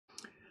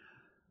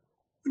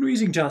When we're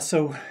using JOS,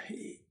 so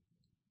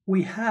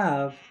we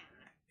have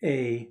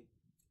a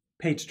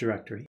page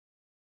directory,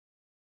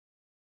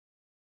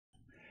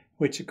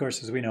 which of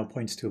course, as we know,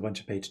 points to a bunch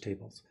of page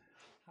tables.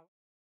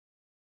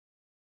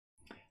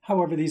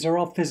 However, these are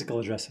all physical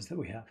addresses that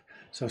we have.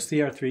 So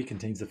CR3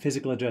 contains the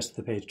physical address of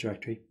the page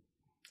directory,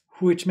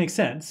 which makes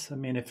sense. I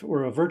mean, if it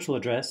were a virtual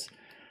address,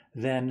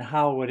 then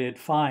how would it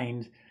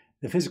find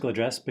the physical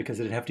address? Because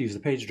it'd have to use the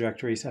page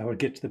directory, so how would it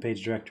get to the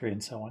page directory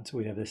and so on. So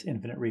we have this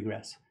infinite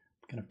regress,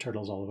 kind of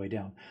turtles all the way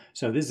down.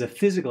 So this is a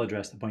physical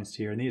address that points to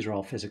here, and these are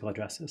all physical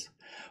addresses.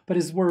 But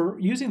as we're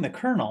using the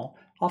kernel,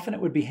 often it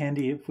would be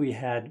handy if we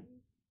had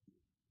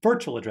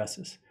virtual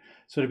addresses.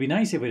 So it'd be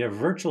nice if we had a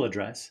virtual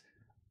address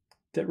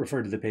that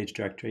referred to the page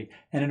directory.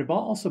 And it'd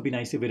also be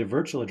nice if we had a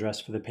virtual address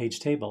for the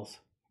page tables.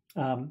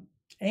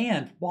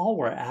 And while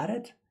we're at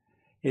it,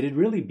 it'd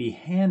really be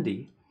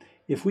handy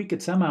if we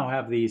could somehow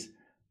have these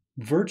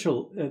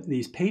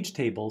these page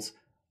tables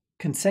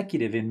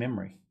consecutive in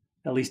memory,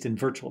 at least in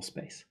virtual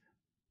space.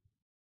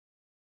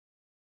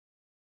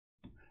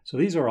 So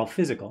these are all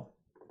physical.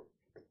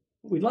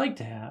 What we'd like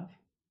to have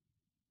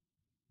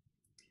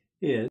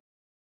is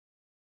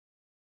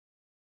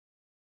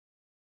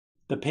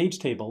the page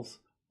tables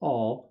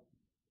all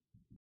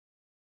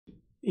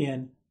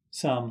in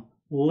some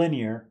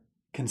linear,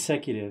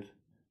 consecutive,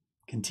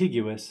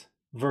 contiguous,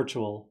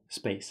 virtual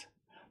space.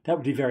 That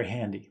would be very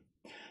handy.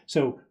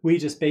 So we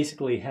just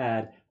basically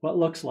had what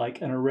looks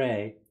like an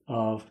array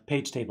of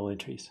page table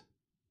entries,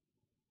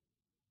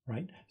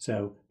 right?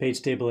 So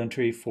page table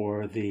entry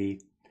for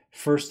the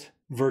first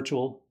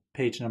virtual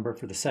page number,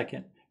 for the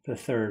second, for the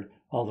third,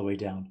 all the way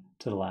down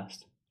to the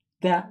last.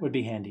 That would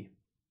be handy.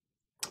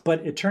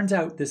 But it turns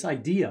out this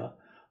idea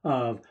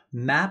of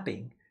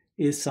mapping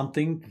is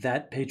something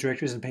that page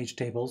directories and page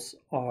tables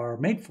are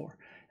made for.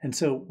 And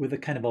so with a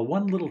kind of a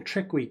one little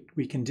trick we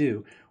can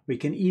do, we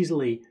can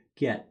easily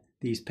get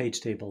these page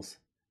tables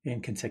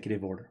in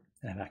consecutive order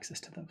and have access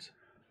to those.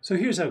 So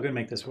here's how we're going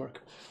to make this work.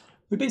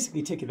 We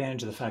basically take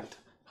advantage of the fact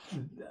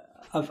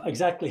of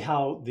exactly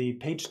how the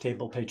page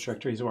table page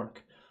directories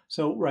work.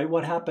 So, right,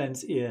 what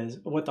happens is,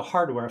 what the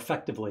hardware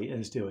effectively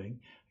is doing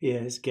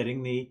is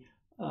getting the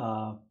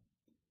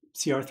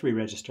CR3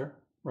 register,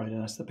 right,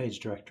 and that's the page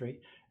directory.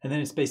 And then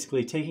it's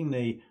basically taking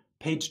the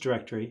page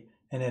directory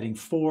and adding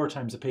 4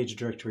 times the page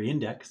directory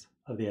index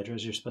of the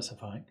address you're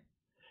specifying,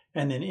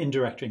 and then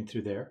indirecting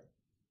through there,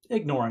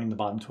 ignoring the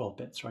bottom 12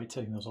 bits, right,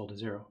 setting those all to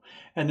 0.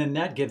 And then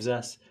that gives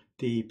us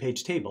the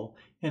page table,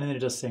 and then it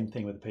does the same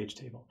thing with the page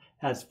table.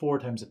 Adds 4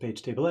 times the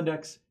page table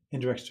index,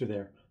 indirects through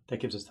there, that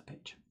gives us the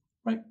page,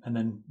 right? And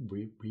then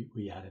we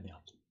add in the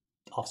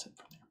offset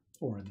from there,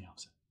 or in the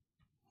offset.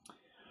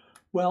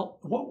 Well,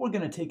 what we're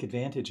going to take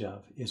advantage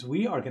of is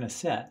we are going to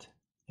set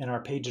in our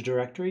page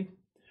directory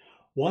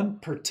one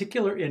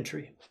particular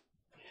entry.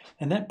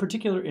 And that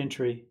particular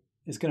entry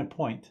is going to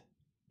point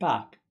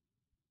back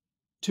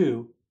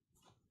to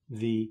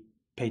the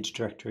page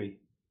directory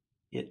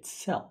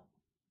itself.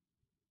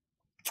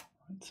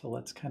 So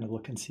let's kind of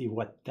look and see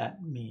what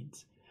that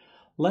means.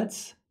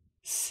 Let's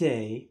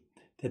say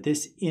that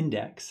this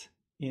index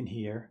in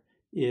here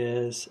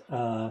is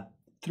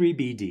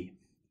 3BD,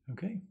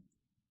 okay?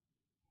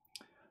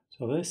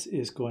 So this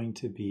is going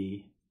to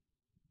be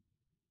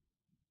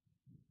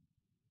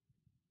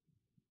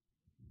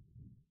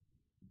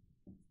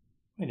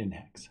in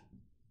hex.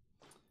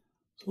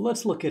 So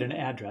let's look at an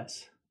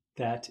address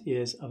that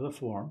is of the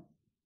form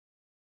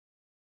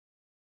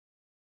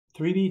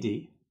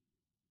 3BD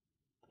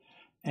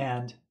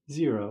and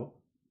 0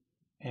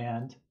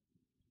 and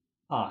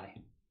I.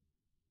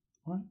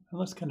 All right, and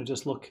let's kind of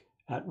just look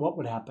at what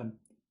would happen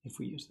if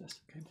we use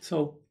this. Okay,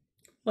 so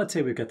let's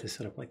say we've got this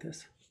set up like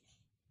this.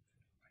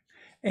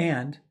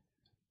 And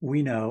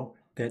we know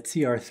that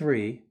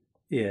CR3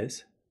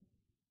 is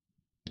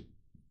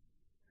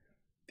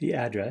the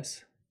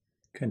address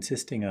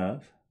consisting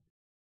of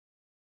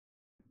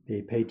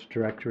the page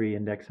directory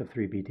index of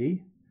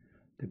 3BD,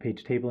 the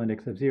page table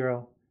index of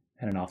 0,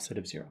 and an offset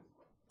of 0.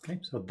 Okay,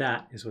 so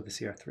that is what the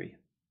CR3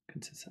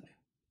 consists of.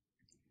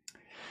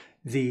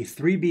 The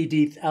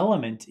 3BD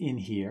element in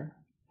here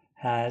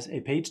has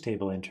a page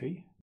table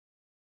entry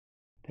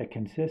that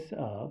consists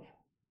of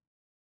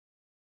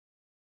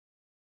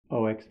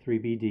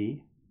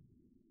OX3BD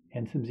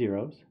and some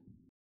zeros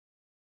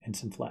and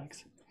some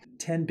flags.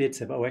 10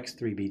 bits of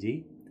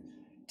OX3BD,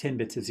 10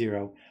 bits of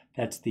 0,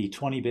 that's the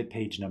 20-bit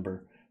page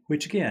number,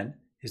 which again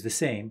is the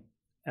same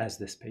as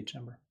this page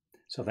number.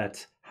 So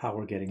that's how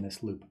we're getting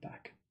this loop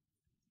back.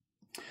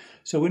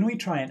 So when we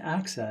try and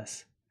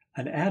access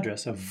an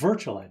address, a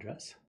virtual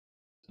address,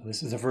 so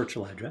this is a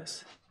virtual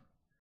address,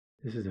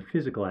 this is a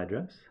physical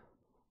address,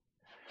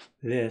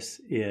 this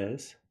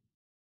is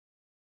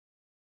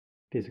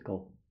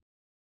physical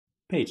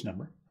page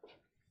number.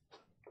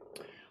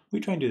 We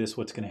try and do this,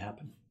 what's going to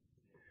happen?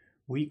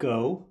 We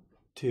go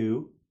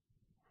to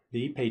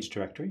the page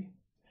directory.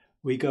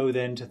 We go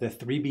then to the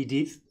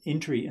 3BD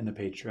entry in the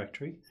page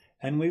directory,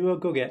 and we will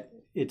go get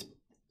its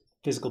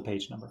physical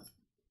page number.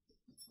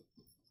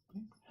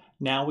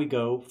 Now we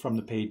go from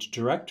the page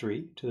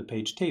directory to the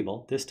page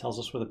table. This tells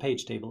us where the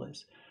page table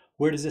is.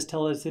 Where does this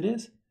tell us it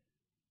is?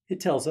 It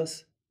tells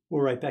us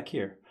we're right back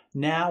here.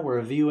 Now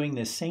we're viewing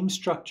this same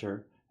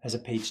structure as a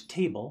page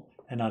table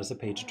and not as a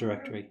page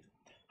directory.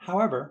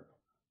 However,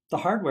 the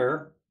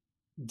hardware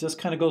just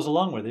kind of goes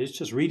along with it. It's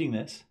just reading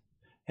this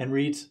and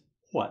reads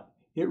what?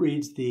 It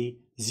reads the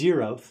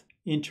 0th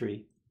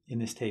entry in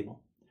this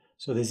table.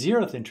 So the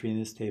 0th entry in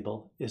this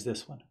table is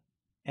this one.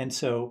 And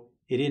so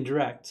it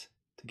indirects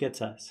to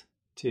get us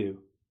to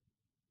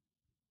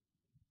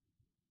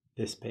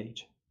this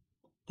page.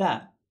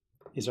 That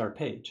is our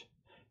page.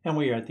 And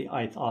we are at the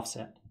ith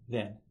offset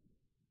then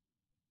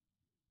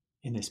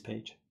in this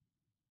page.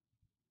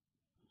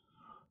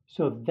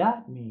 So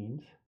that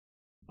means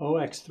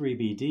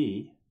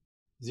OX3BD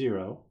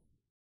 0,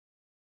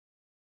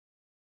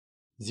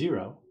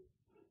 0.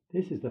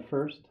 This is the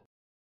first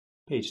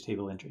page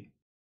table entry.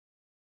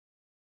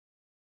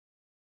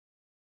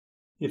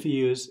 If you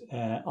use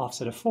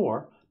offset of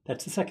 4,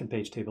 that's the second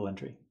page table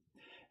entry.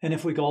 And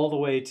if we go all the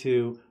way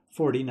to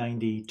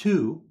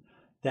 4092,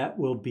 that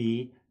will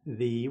be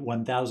the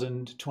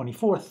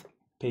 1024th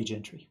page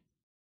entry.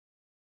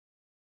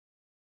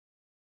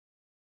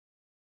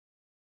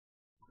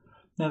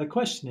 Now the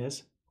question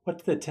is,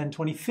 what's the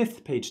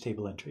 1025th page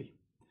table entry?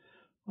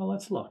 Well,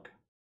 let's look.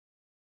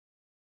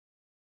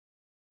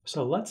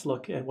 So let's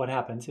look at what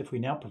happens if we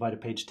now provide a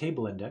page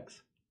table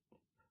index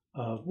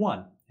of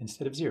 1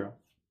 instead of 0.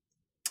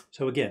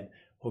 So again,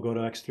 we'll go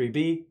to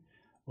X3B,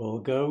 we'll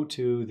go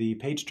to the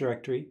page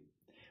directory,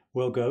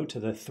 we'll go to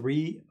the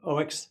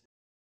 3OX,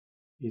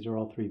 these are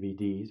all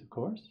 3BDs, of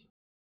course.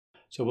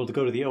 So we'll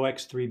go to the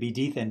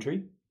OX3BDth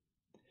entry.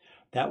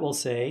 That will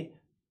say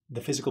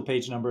the physical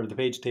page number of the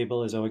page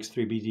table is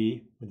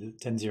OX3BD with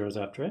 10 zeros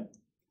after it,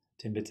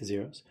 10 bits of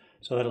zeros.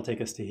 So that'll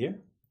take us to here.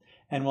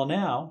 And we'll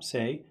now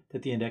say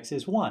that the index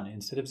is 1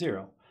 instead of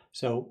 0.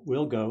 So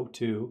we'll go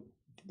to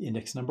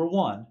index number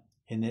 1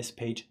 in this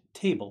page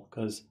table,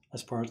 because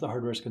as far as the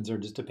hardware is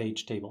concerned, it's a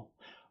page table.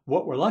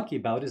 What we're lucky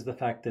about is the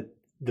fact that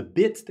the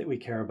bits that we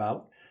care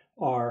about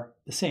are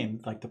the same,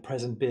 like the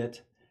present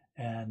bit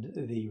and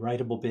the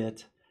writable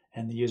bit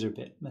and the user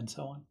bit and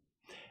so on.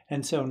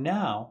 And so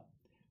now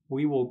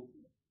we will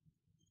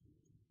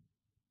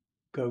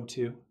go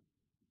to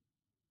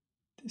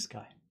this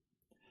guy.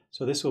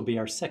 So this will be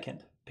our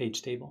second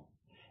page table.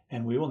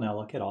 And we will now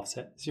look at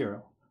offset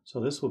 0. So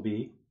this will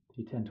be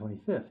the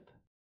 1025th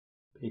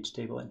page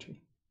table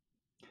entry.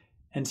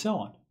 And so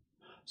on.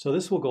 So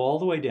this will go all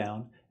the way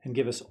down and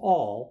give us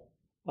all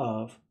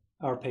of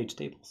our page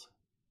tables.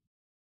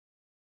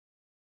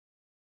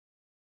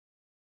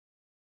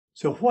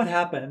 So what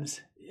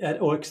happens at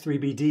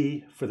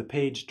OX3BD for the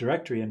page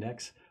directory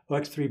index,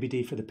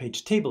 OX3BD for the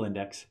page table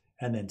index,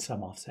 and then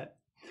some offset?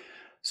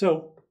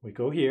 So we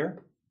go here,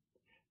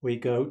 we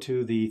go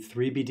to the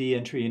 3BD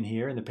entry in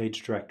here in the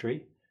page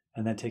directory,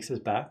 and that takes us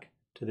back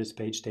to this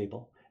page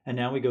table. And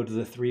now we go to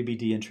the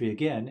 3BD entry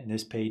again in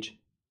this page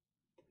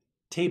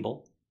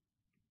table,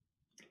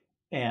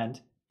 and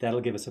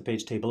that'll give us a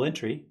page table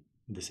entry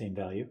with the same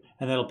value,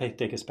 and that'll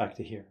take us back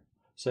to here.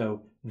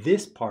 So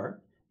this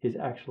part is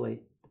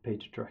actually the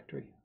page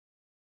directory.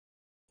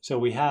 So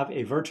we have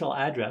a virtual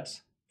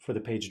address for the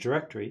page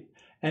directory,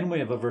 and we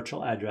have a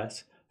virtual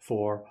address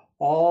for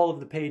all of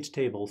the page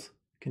tables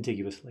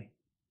contiguously.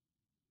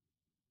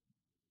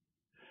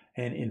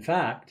 And in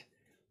fact,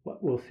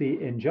 what we'll see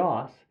in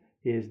JOS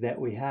is that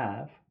we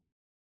have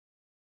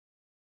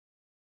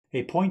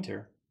a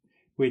pointer,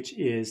 which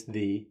is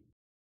the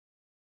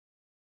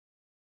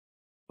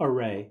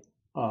array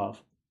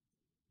of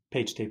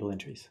page table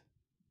entries.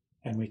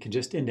 And we can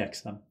just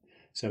index them.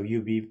 So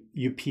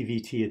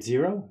UPVT at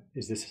 0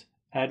 is this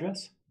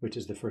address, which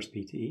is the first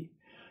PTE.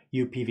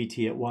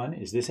 UPVT at 1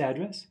 is this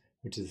address,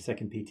 which is the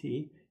second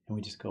PTE. And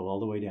we just go all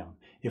the way down.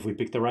 If we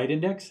pick the right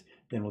index,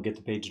 then we'll get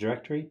the page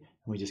directory, and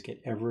we just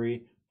get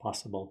every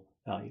possible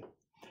value.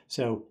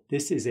 So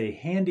this is a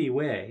handy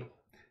way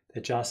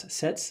that JOS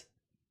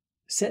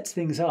sets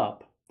things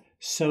up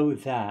so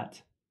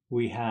that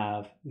we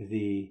have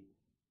the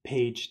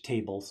page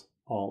tables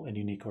all in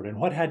unique order. And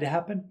what had to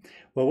happen?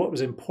 Well, what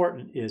was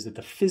important is that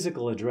the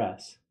physical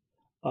address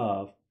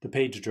of the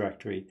page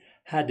directory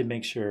had to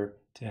make sure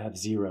to have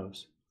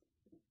zeros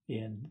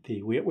in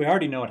the, we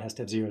already know it has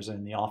to have zeros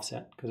in the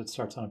offset because it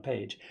starts on a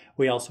page.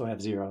 We also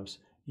have zeros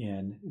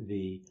in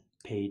the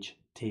page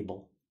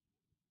table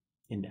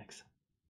index.